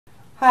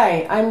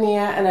Hi, I'm Nia,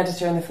 an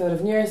editor in the field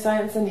of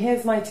neuroscience, and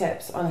here's my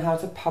tips on how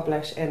to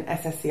publish in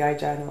SSCI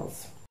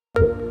journals.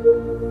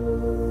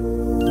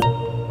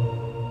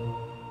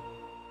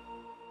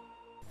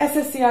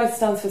 SSCI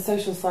stands for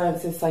Social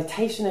Sciences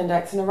Citation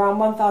Index, and around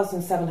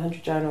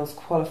 1,700 journals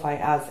qualify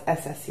as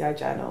SSCI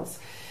journals.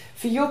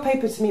 For your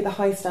paper to meet the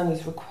high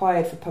standards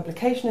required for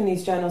publication in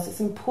these journals, it's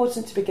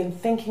important to begin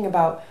thinking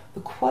about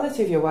the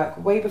quality of your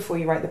work way before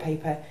you write the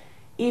paper,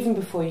 even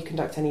before you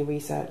conduct any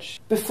research.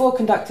 Before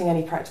conducting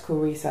any practical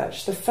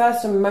research, the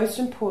first and most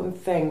important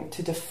thing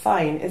to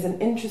define is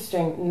an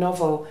interesting,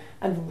 novel,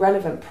 and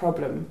relevant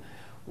problem.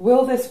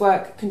 Will this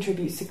work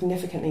contribute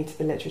significantly to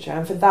the literature?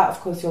 And for that, of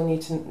course, you'll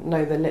need to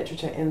know the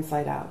literature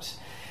inside out.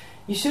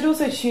 You should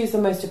also choose the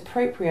most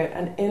appropriate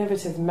and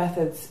innovative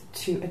methods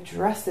to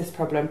address this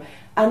problem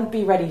and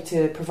be ready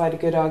to provide a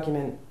good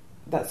argument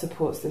that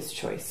supports this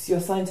choice. Your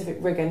scientific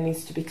rigour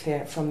needs to be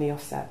clear from the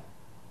offset.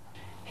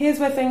 Here's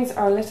where things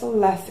are a little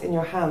less in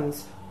your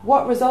hands.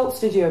 What results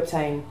did you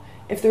obtain?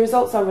 If the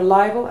results are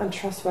reliable and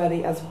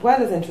trustworthy as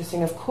well as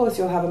interesting, of course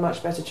you'll have a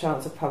much better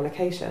chance of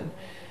publication.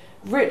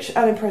 Rich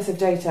and impressive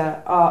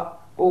data are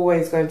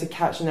always going to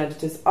catch an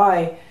editor's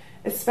eye,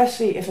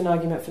 especially if an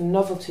argument for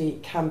novelty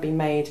can be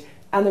made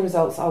and the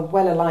results are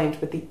well aligned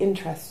with the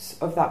interests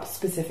of that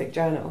specific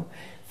journal.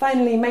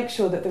 Finally, make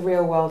sure that the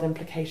real-world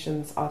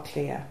implications are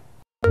clear.